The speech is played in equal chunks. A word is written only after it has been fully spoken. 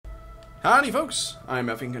Howdy folks, I'm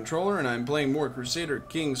Effing Controller and I'm playing more Crusader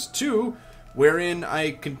Kings 2, wherein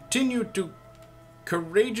I continue to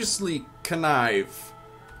courageously connive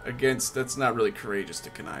against... That's not really courageous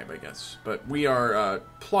to connive, I guess. But we are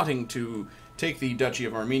plotting to take the Duchy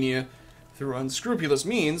of Armenia through unscrupulous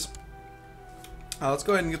means. Let's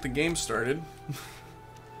go ahead and get the game started.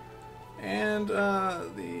 And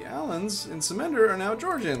the Alans in Cemender are now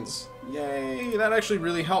Georgians. Yay! That actually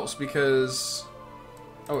really helps because...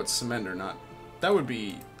 Oh, it's Cemender, not... That would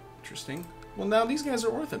be interesting. Well, now these guys are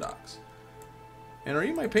Orthodox. And are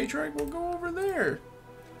you my patriarch? We'll go over there.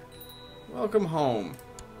 Welcome home.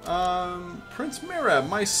 Prince Merab,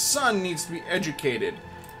 my son needs to be educated.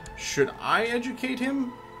 Should I educate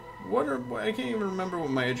him? I can't even remember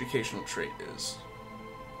what my educational trait is.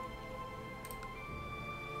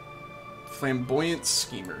 Flamboyant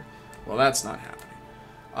schemer. Well, that's not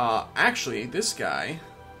happening. Actually, this guy...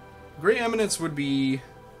 Great Eminence would be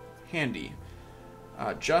handy.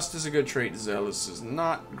 Just is a good trait. Zealous is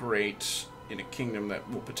not great in a kingdom that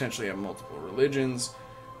will potentially have multiple religions.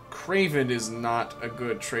 Craven is not a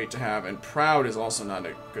good trait to have, and Proud is also not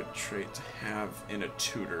a good trait to have in a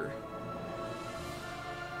tutor.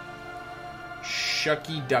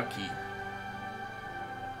 Shucky ducky.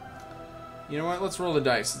 You know what? Let's roll the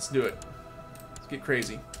dice. Let's do it. Let's get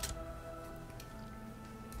crazy.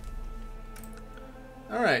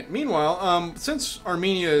 Alright, meanwhile, since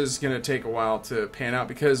Armenia is going to take a while to pan out,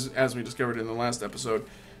 because, as we discovered in the last episode,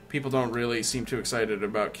 people don't really seem too excited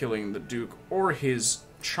about killing the Duke or his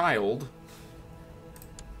child.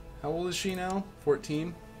 How old is she now?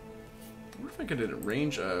 14? I wonder if I could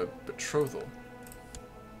arrange a betrothal.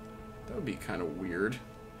 That would be kind of weird.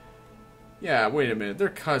 Yeah, wait a minute, they're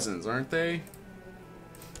cousins, aren't they?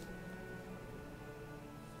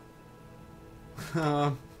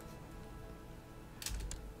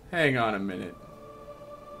 Hang on a minute.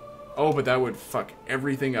 Oh, but that would fuck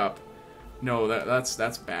everything up. No,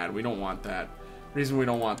 that's bad. We don't want that. Reason we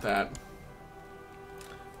don't want that.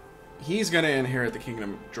 He's gonna inherit the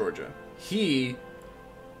Kingdom of Georgia. He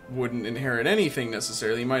wouldn't inherit anything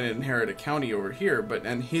necessarily. He might inherit a county over here,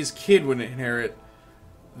 and his kid would inherit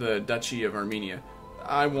the Duchy of Armenia.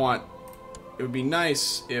 It would be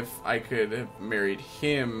nice if I could have married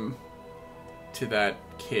him to that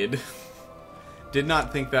kid. Did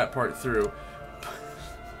not think that part through.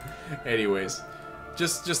 Anyways,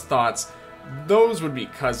 just thoughts. Those would be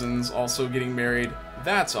cousins also getting married.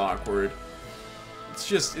 That's awkward. It's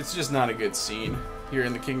just not a good scene here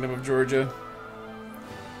in the Kingdom of Georgia.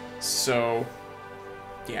 So,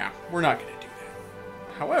 yeah, we're not gonna do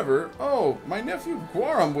that. However, oh, my nephew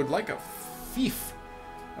Guaram would like a fief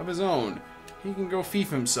of his own. He can go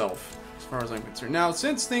fief himself, as far as I'm concerned. Now,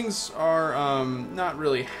 since things are not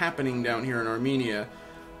really happening down here in Armenia,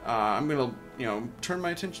 I'm gonna, turn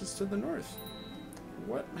my attentions to the north.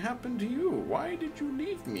 What happened to you? Why did you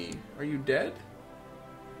leave me? Are you dead?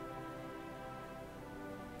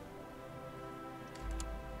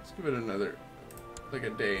 Let's give it another, like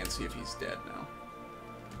a day, and see if he's dead now.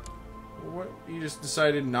 What? You just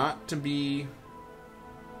decided not to be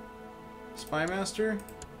Spy Master?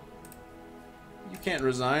 You can't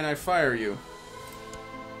resign, I fire you.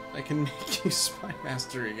 I can make you Spy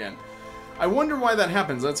Master again. I wonder why that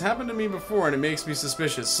happens. That's happened to me before and it makes me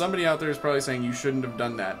suspicious. Somebody out there is probably saying you shouldn't have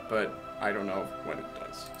done that, but I don't know what it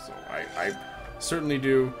does. So I certainly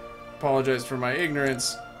do apologize for my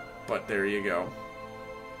ignorance, but there you go.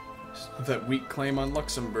 That weak claim on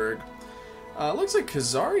Luxembourg. Looks like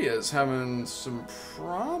Khazaria is having some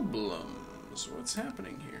problems. What's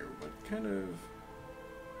happening here? What kind of...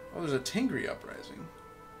 Oh, there's a Tengri uprising.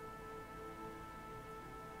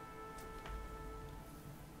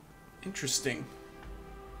 Interesting.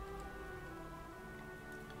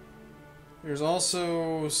 There's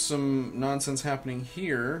also some nonsense happening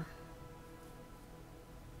here.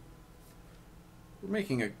 We're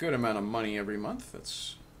making a good amount of money every month.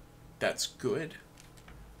 That's good.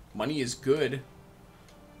 Money is good.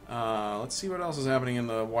 Let's see what else is happening in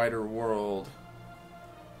the wider world.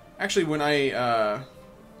 Actually, when I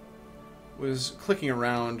was clicking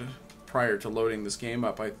around prior to loading this game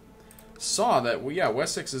up, I saw that, well, yeah,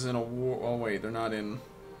 Wessex is in a war. Oh, wait, they're not in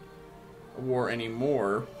a war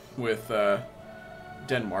anymore with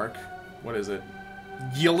Denmark. What is it?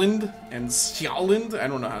 Jylland and Sjælland? I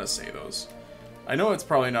don't know how to say those. I know it's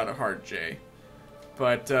probably not a hard J,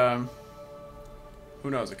 but who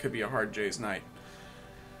knows? It could be a hard J's night.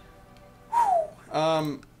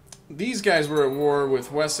 These guys were at war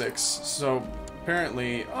with Wessex, so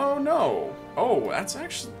apparently... Oh, no. Oh, that's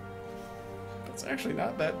actually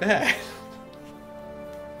not that bad.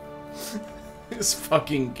 This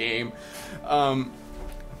fucking game.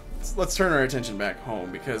 let's turn our attention back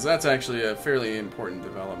home, because that's actually a fairly important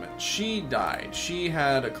development. She died. She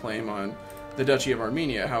had a claim on the Duchy of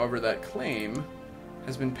Armenia. However, that claim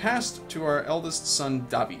has been passed to our eldest son,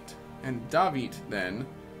 David. And David, then,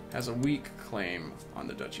 has a weak claim on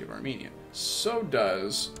the Duchy of Armenia. So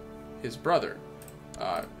does his brother.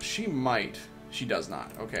 She does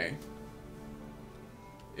not, okay?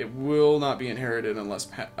 It will not be inherited unless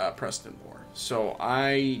Preston bore. So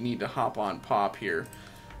I need to hop on Pop here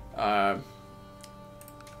and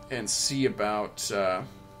see about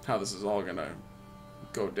how this is all going to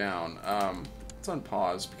go down. It's on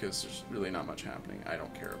pause because there's really not much happening. I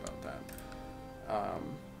don't care about that.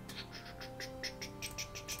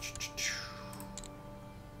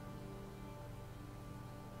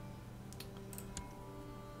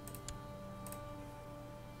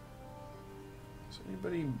 Is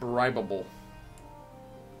anybody bribable?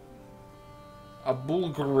 A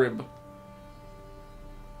Bulgarib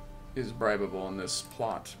is bribable in this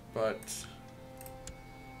plot, but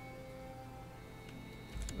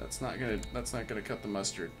that's not gonna cut the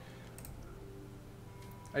mustard.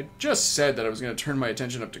 I just said that I was gonna turn my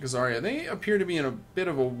attention up to Khazaria. They appear to be in a bit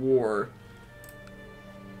of a war.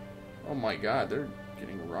 Oh my god, they're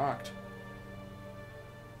getting rocked.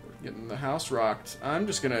 They're getting the house rocked. I'm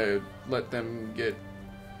just gonna let them get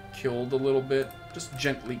killed a little bit, just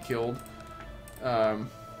gently killed. Kind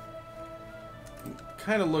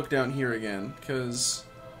of look down here again, because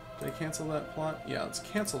did I cancel that plot? Yeah, let's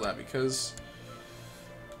cancel that because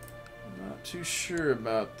I'm not too sure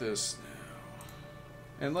about this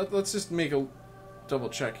now. And let's just make a double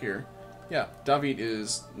check here. Yeah, David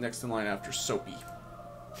is next in line after Soapy.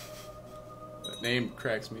 That name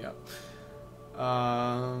cracks me up.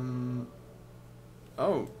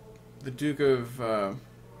 Oh, the Duke of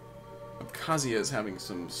Abkhazia is having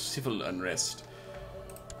some civil unrest.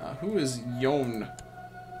 Who is Yon?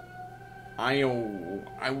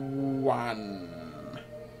 Iwan.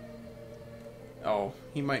 Oh,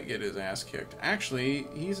 he might get his ass kicked. Actually,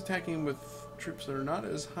 he's attacking with troops that are not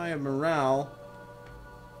as high of morale.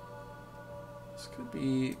 This could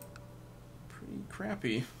be pretty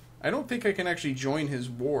crappy. I don't think I can actually join his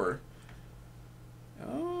war.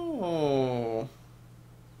 Oh.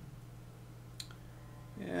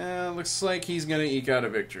 Yeah, looks like he's gonna eke out a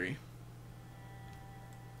victory.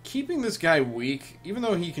 Keeping this guy weak, even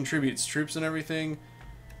though he contributes troops and everything,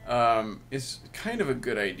 is kind of a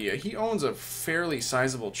good idea. He owns a fairly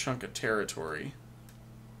sizable chunk of territory.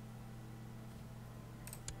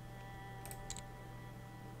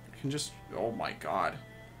 I can just... oh my god.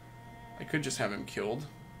 I could just have him killed.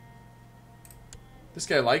 This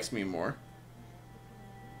guy likes me more.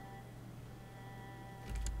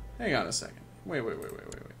 Hang on a second. Wait.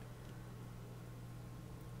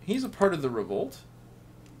 He's a part of the revolt?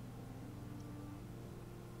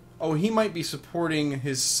 Oh, he might be supporting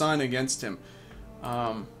his son against him.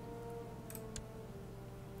 How's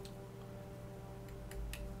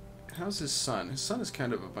his son? His son is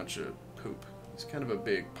kind of a bunch of poop. He's kind of a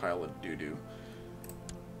big pile of doo-doo.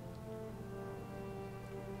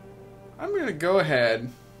 I'm going to go ahead.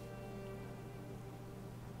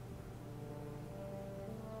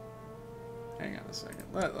 Hang on a second.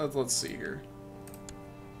 Let's see here.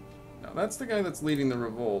 No, that's the guy that's leading the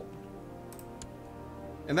revolt.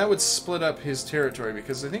 And that would split up his territory,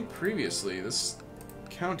 because I think previously this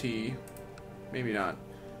county... maybe not.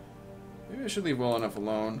 Maybe I should leave well enough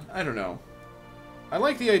alone. I don't know. I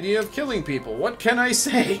like the idea of killing people. What can I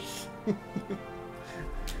say?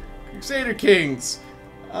 Crusader Kings.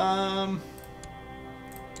 I'm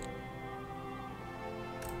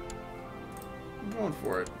going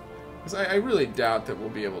for it. Because I really doubt that we'll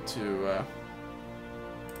be able to...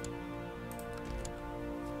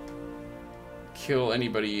 kill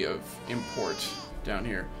anybody of import down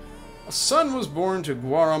here. A son was born to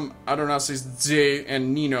Guaram, Adonassis, Ze,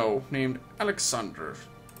 and Nino, named Alexander.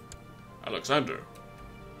 Alexander.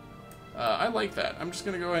 I like that. I'm just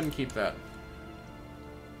going to go ahead and keep that.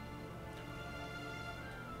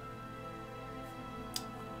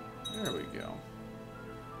 There we go.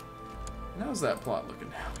 And how's that plot looking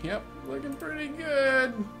now? Yep, looking pretty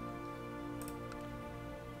good.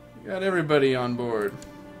 We got everybody on board.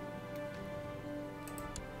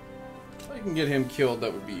 If I can get him killed,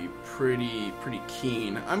 that would be pretty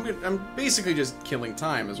keen. I'm basically just killing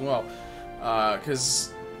time as well,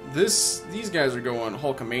 because these guys are going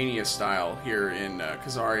Hulkamania style here in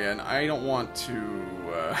Khazaria, and I don't want to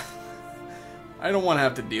I don't want to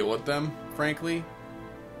have to deal with them, frankly.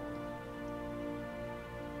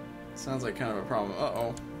 Sounds like kind of a problem.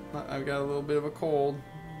 Uh-oh. I've got a little bit of a cold.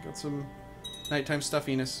 Got some nighttime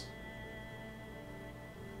stuffiness.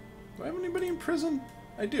 Do I have anybody in prison?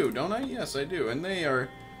 I do, don't I? Yes, I do. And they are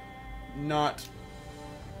not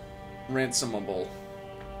ransomable.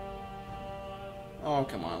 Oh,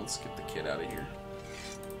 come on. Let's get the kid out of here.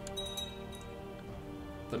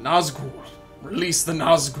 The Nazgul. Release the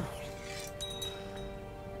Nazgul.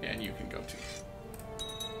 And you can go too.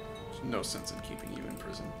 There's no sense in keeping you in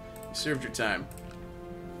prison. You served your time.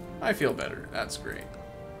 I feel better. That's great.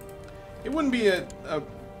 It wouldn't be a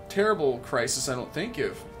terrible crisis, I don't think,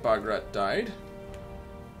 if Bagrat died.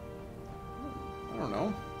 I don't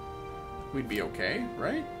know. We'd be okay,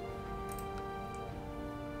 right?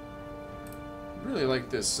 I really like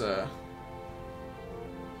this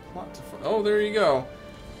plot to oh, there you go.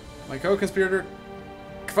 My co-conspirator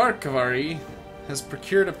Kvarkavari has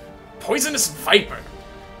procured a poisonous viper.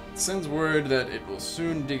 It sends word that it will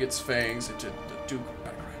soon dig its fangs into the Duke of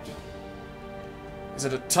Bagrat. Is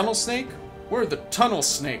it a tunnel snake? Where are the tunnel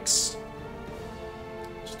snakes?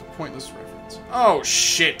 Just a pointless reference. Oh,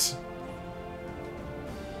 shit!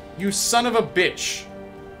 You son of a bitch!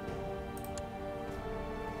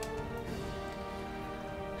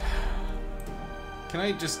 Can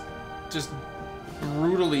I just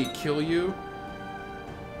brutally kill you?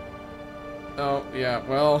 Oh, yeah,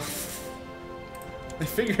 well... they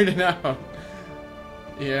figured it out.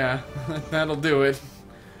 Yeah, that'll do it.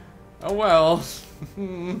 Oh well.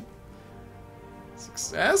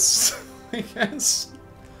 Success? I guess.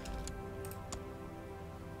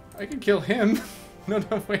 I can kill him. No,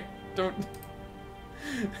 wait, don't...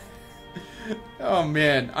 Oh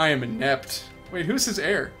man, I am inept. Wait, who's his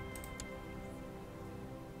heir?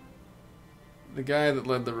 The guy that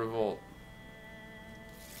led the revolt.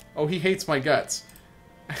 Oh, he hates my guts.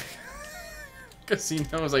 Because he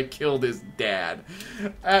knows I killed his dad.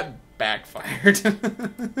 That backfired.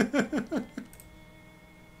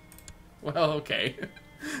 Well, okay.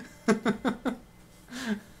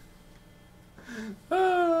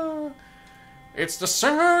 It's the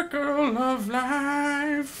circle of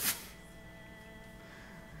life.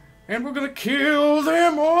 And we're gonna kill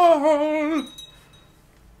them all.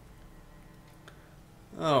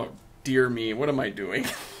 Oh, dear me. What am I doing?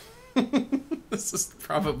 This is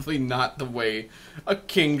probably not the way a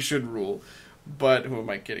king should rule. But who am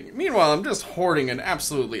I kidding? Meanwhile, I'm just hoarding an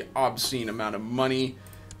absolutely obscene amount of money.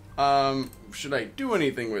 Should I do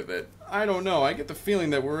anything with it? I don't know. I get the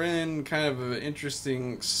feeling that we're in kind of an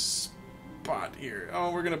interesting spot here.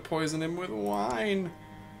 Oh, we're gonna poison him with wine.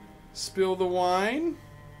 Spill the wine?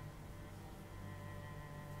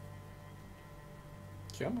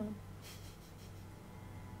 Come on.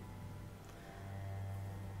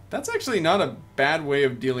 That's actually not a bad way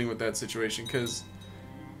of dealing with that situation, because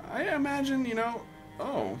I imagine, you know,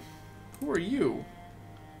 oh, who are you?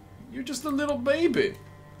 You're just a little baby.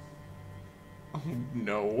 Oh,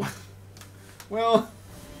 no. Well,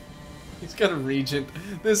 he's got a regent.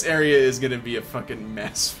 This area is going to be a fucking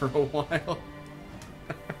mess for a while.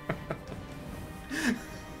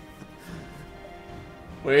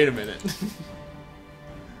 Wait a minute.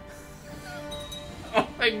 Oh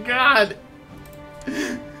my god!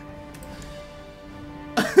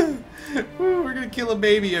 Woo, we're gonna kill a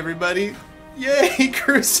baby, everybody. Yay,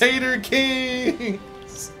 Crusader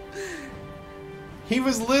Kings! He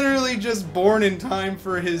was literally just born in time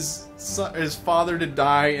for his father to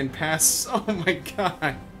die and pass. Oh my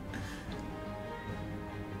god.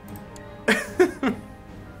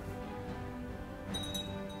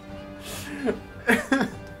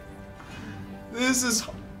 This is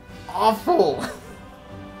awful.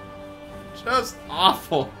 Just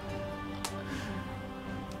awful.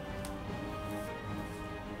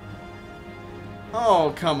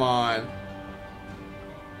 Oh, come on.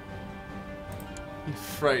 He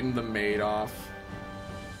frightened the maid off.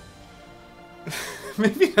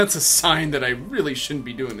 Maybe that's a sign that I really shouldn't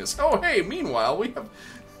be doing this. Oh, hey, meanwhile, we have...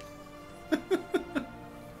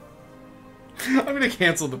 I'm gonna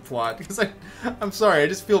cancel the plot, because I'm sorry, I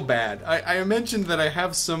just feel bad. I mentioned that I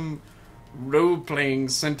have some role-playing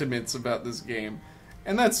sentiments about this game,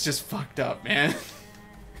 and that's just fucked up, man.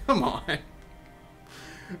 Come on.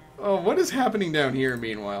 Oh, what is happening down here,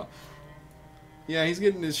 meanwhile? Yeah, he's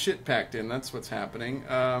getting his shit packed in. That's what's happening.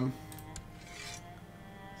 Had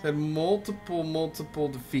multiple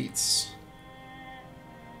defeats.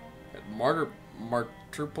 At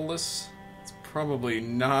Martyropolis. It's probably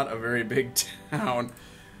not a very big town.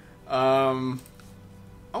 I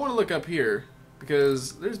want to look up here,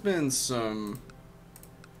 because there's been some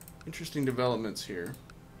interesting developments here.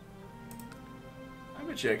 I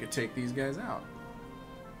bet you I could take these guys out.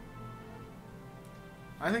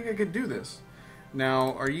 I think I could do this.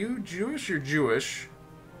 Now, are you Jewish or Jewish?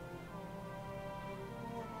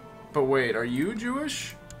 But wait, are you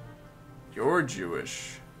Jewish? You're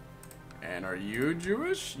Jewish. And are you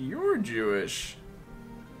Jewish? You're Jewish.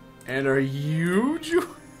 And are you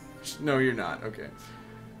Jewish? No, you're not. Okay.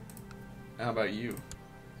 How about you?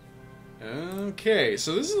 Okay,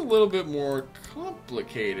 so this is a little bit more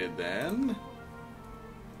complicated then.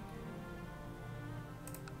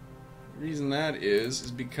 The reason that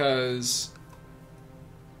is because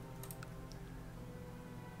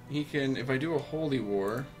he can, if I do a holy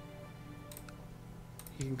war,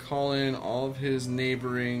 he can call in all of his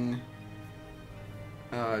neighboring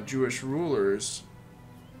Jewish rulers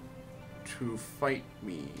to fight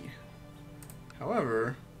me.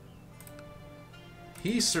 However,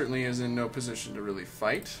 he certainly is in no position to really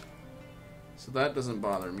fight, so that doesn't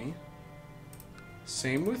bother me.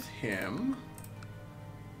 Same with him.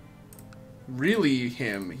 Really,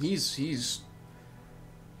 him. He's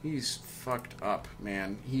fucked up,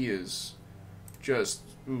 man. He is just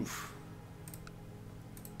oof.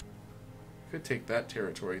 Could take that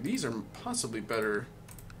territory. These are possibly better.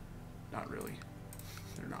 Not really.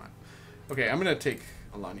 They're not. Okay, I'm gonna take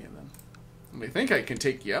Alania then. I think I can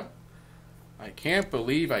take. Yep. I can't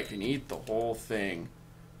believe I can eat the whole thing.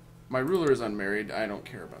 My ruler is unmarried. I don't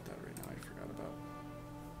care about that right now. I forgot about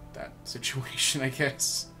that situation, I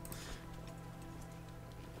guess.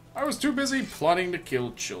 I was too busy plotting to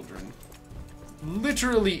kill children.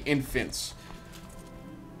 Literally infants.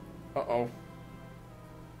 Uh-oh.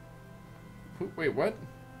 Wait, what?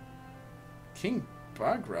 King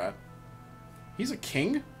Bagrat? He's a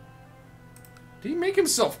king? Did he make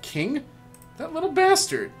himself king? That little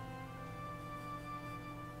bastard.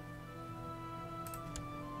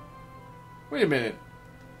 Wait a minute.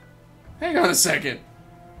 Hang on a second.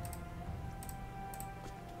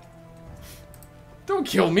 Don't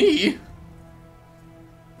kill me.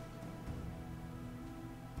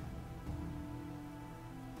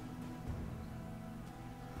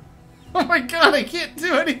 Oh my god, I can't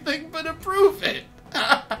do anything but approve it.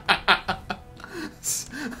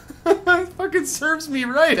 It fucking serves me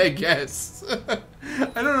right, I guess. I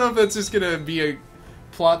don't know if that's just gonna be a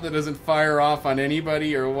plot that doesn't fire off on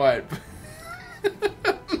anybody or what.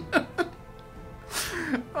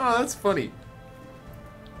 Oh, that's funny.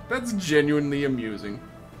 That's genuinely amusing.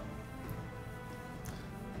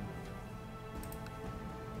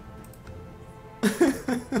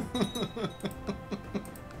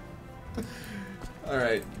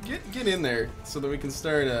 Alright, get in there so that we can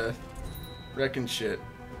start wrecking shit.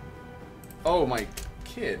 Oh, my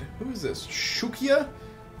kid. Who is this? Shukia?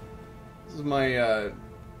 This is my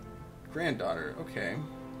granddaughter. Okay.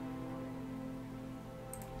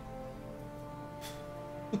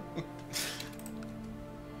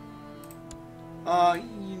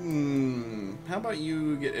 How about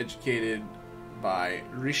you get educated by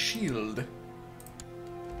Rishild?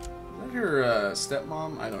 Is that her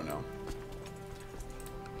stepmom? I don't know.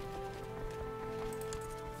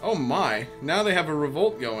 Oh my, now they have a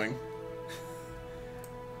revolt going.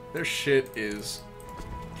 Their shit is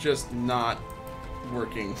just not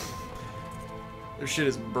working. Their shit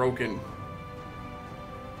is broken.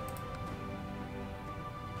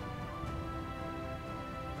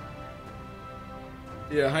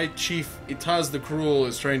 Yeah, High Chief Itaz the Cruel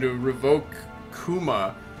is trying to revoke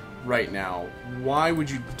Kuma right now. Why would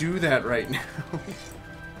you do that right now?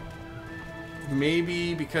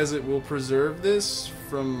 Maybe because it will preserve this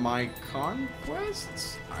from my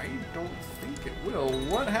conquests? I don't think it will.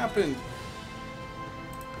 What happened?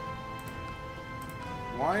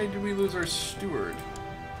 Why did we lose our steward?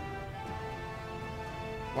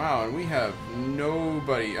 Wow, and we have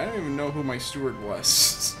nobody. I don't even know who my steward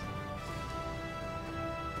was.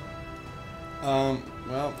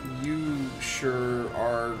 Well, you sure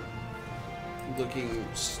are looking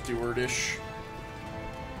stewardish.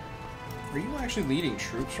 Are you actually leading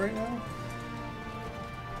troops right now?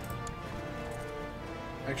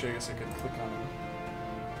 Actually, I guess I could click on him.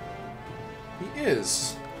 He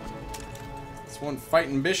is. It's one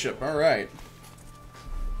fighting bishop. Alright.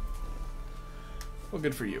 Well,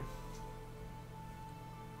 good for you.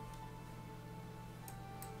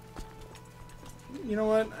 You know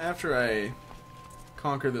what? After I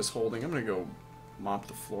conquer this holding, I'm gonna go mop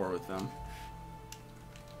the floor with them.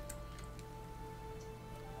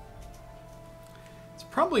 It's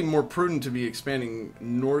probably more prudent to be expanding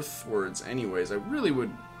northwards anyways. I really would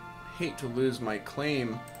hate to lose my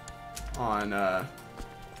claim on, oh,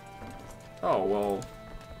 well,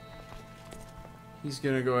 he's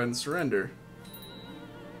gonna go ahead and surrender.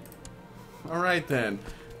 Alright then.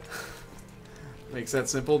 Makes that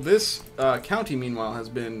simple. This county, meanwhile, has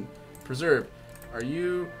been preserved. Are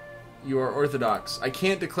you... You are Orthodox. I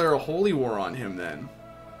can't declare a holy war on him, then.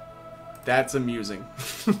 That's amusing.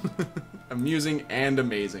 Amusing and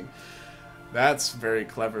amazing. That's very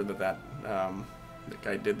clever that that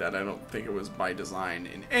guy did that. I don't think it was by design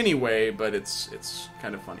in any way, but it's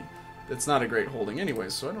kind of funny. It's not a great holding anyway,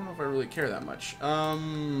 so I don't know if I really care that much.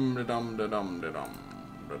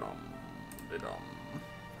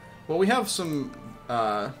 Well, we have some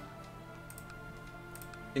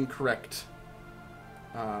incorrect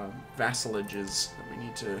vassalages that we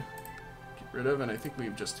need to get rid of, and I think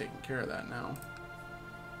we've just taken care of that now.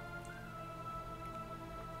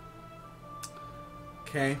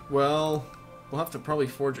 Okay, well, we'll have to probably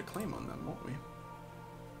forge a claim on them, won't we?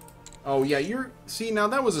 Oh, yeah, see, now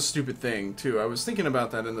that was a stupid thing, too. I was thinking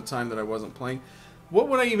about that in the time that I wasn't playing. What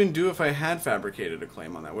would I even do if I had fabricated a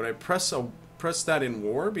claim on that? Would I press that in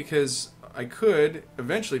war? Because I could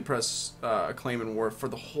eventually press a claim in war for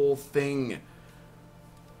the whole thing.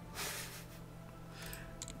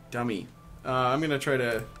 Dummy. I'm going to try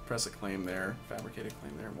to press a claim there, fabricate a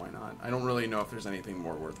claim there. Why not? I don't really know if there's anything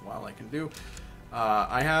more worthwhile I can do.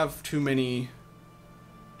 I have too many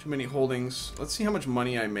holdings. Let's see how much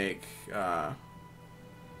money I make,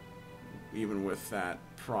 even with that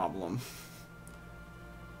problem.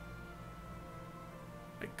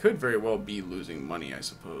 I could very well be losing money, I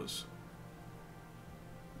suppose.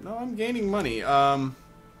 No, I'm gaining money.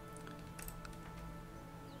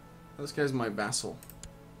 This guy's my vassal.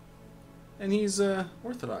 And he's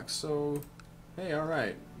Orthodox, so hey,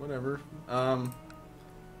 alright, whatever.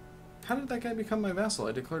 How did that guy become my vassal?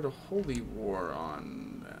 I declared a holy war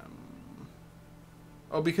on them.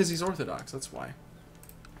 Oh, because he's Orthodox, that's why.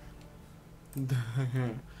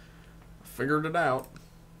 Figured it out.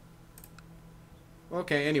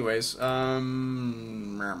 Okay, anyways,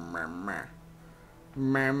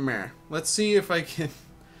 let's see if I can...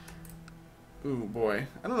 Ooh, boy.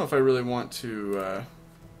 I don't know if I really want to,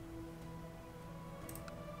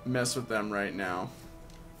 mess with them right now.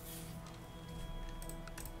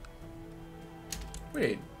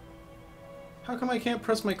 Wait. How come I can't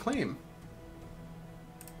press my claim?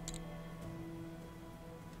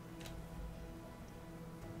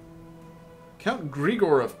 Count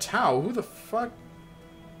Grigor of Tau? Who the fuck?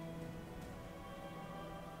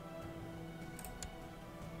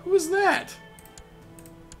 Who is that?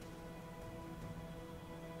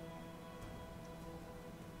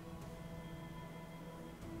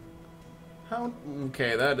 How?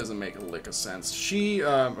 Okay, that doesn't make a lick of sense. She,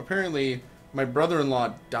 apparently, my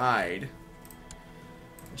brother-in-law died.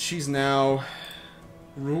 She's now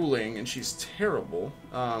ruling, and she's terrible.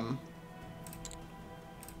 God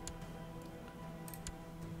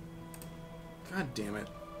damn it.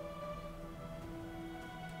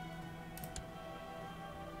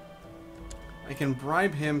 I can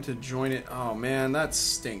bribe him to join it. Oh man, that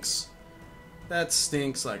stinks. That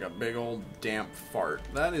stinks like a big old damp fart.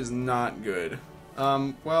 That is not good.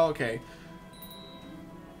 Well, okay.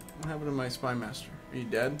 What happened to my spy master? Are you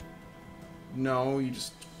dead? No, you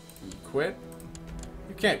just quit?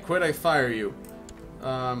 You can't quit, I fire you.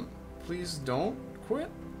 Please don't quit?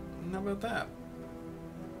 How about that?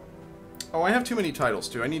 Oh, I have too many titles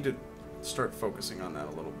too. I need to start focusing on that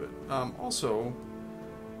a little bit. Also,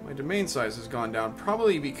 my domain size has gone down,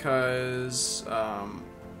 probably because,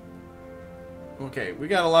 okay, we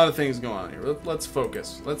got a lot of things going on here. Let's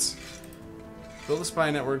focus. Let's build a spy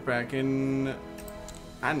network back in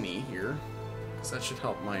Ani here, because that should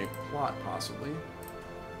help my plot, possibly.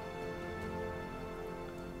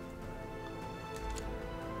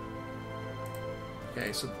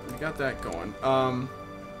 Okay, so we got that going.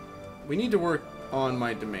 We need to work on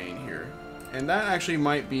my domain here, and that actually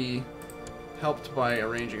might be helped by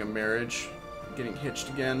arranging a marriage, getting hitched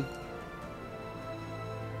again.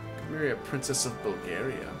 Could marry a princess of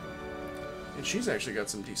Bulgaria, and she's actually got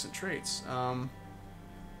some decent traits.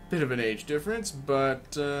 Bit of an age difference,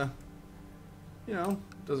 but you know,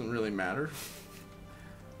 doesn't really matter.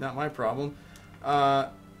 Not my problem.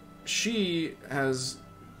 She has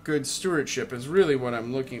good stewardship is really what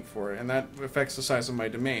I'm looking for, and that affects the size of my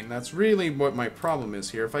domain. That's really what my problem is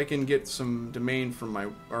here. If I can get some domain from my,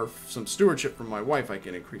 or some stewardship from my wife, I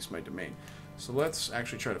can increase my domain. So let's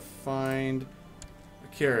actually try to find a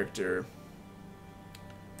character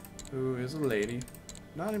who is a lady,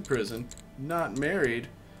 not in prison, not married,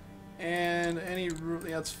 and any,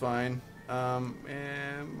 that's fine.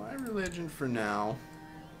 And my religion for now.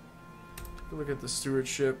 Look at the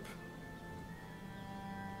stewardship.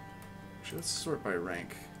 Let's sort by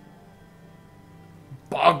rank.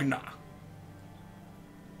 Bogna.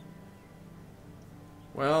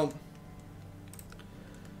 Well,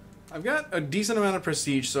 I've got a decent amount of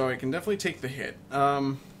prestige, so I can definitely take the hit. We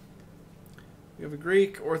have a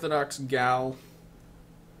Greek Orthodox gal.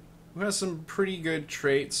 who has some pretty good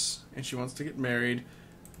traits, and she wants to get married.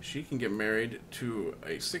 She can get married to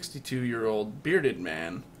a 62-year-old bearded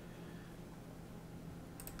man.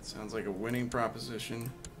 Sounds like a winning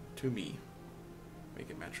proposition to me. Make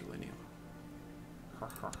it matrilineal.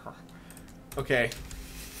 Okay.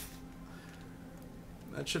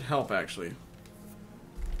 That should help, actually.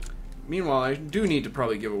 Meanwhile, I do need to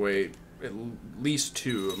probably give away at least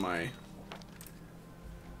 2 of my...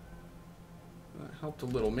 That helped a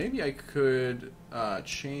little. Maybe I could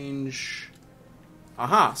change...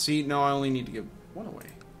 Aha! See, no, I only need to give 1 away.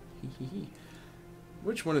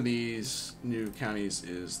 Which one of these new counties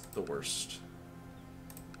is the worst?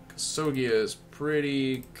 Kasogia is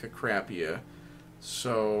pretty crappia.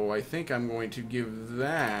 So I think I'm going to give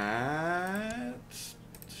that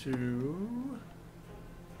to...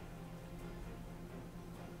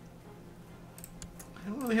 I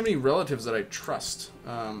don't really have any relatives that I trust.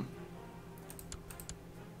 You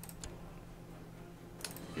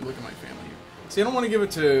look at my family. See, I don't want to give it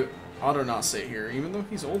to Adonase here, even though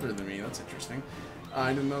he's older than me. That's interesting.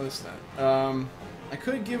 I didn't notice that. I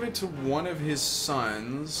could give it to one of his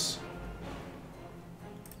sons.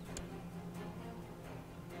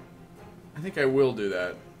 I think I will do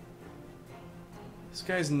that. This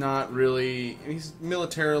guy's not really... He's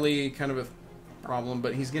militarily kind of a problem,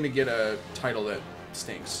 but he's going to get a title that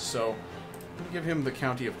stinks. So, I'm going to give him the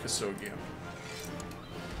county of Kasogia.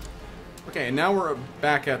 Okay, and now we're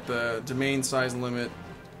back at the domain size limit.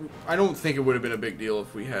 I don't think it would have been a big deal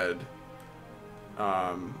if we had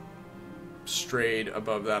strayed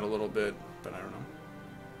above that a little bit, but I don't know.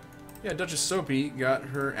 Yeah, Duchess Soapy got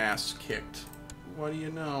her ass kicked. What do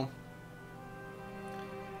you know?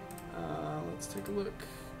 Let's take a look.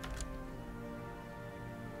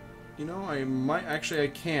 You know, I might... Actually, I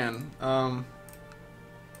can.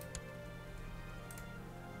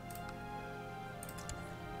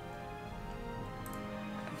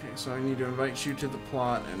 Okay, so I need to invite you to the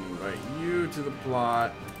plot and invite you to the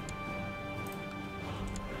plot.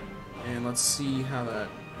 And let's see how that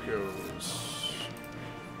goes.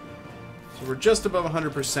 So we're just above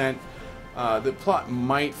 100%. The plot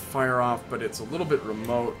might fire off, but it's a little bit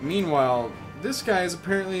remote. Meanwhile, this guy is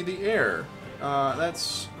apparently the heir.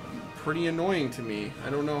 That's pretty annoying to me. I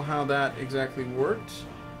don't know how that exactly worked,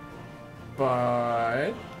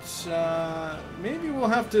 but maybe we'll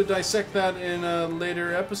have to dissect that in a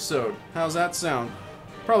later episode. How's that sound?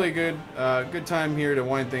 Probably a good time here to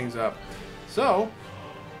wind things up. So,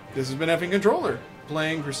 this has been Effing Controller,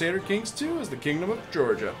 playing Crusader Kings 2 as the Kingdom of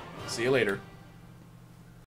Georgia. See you later.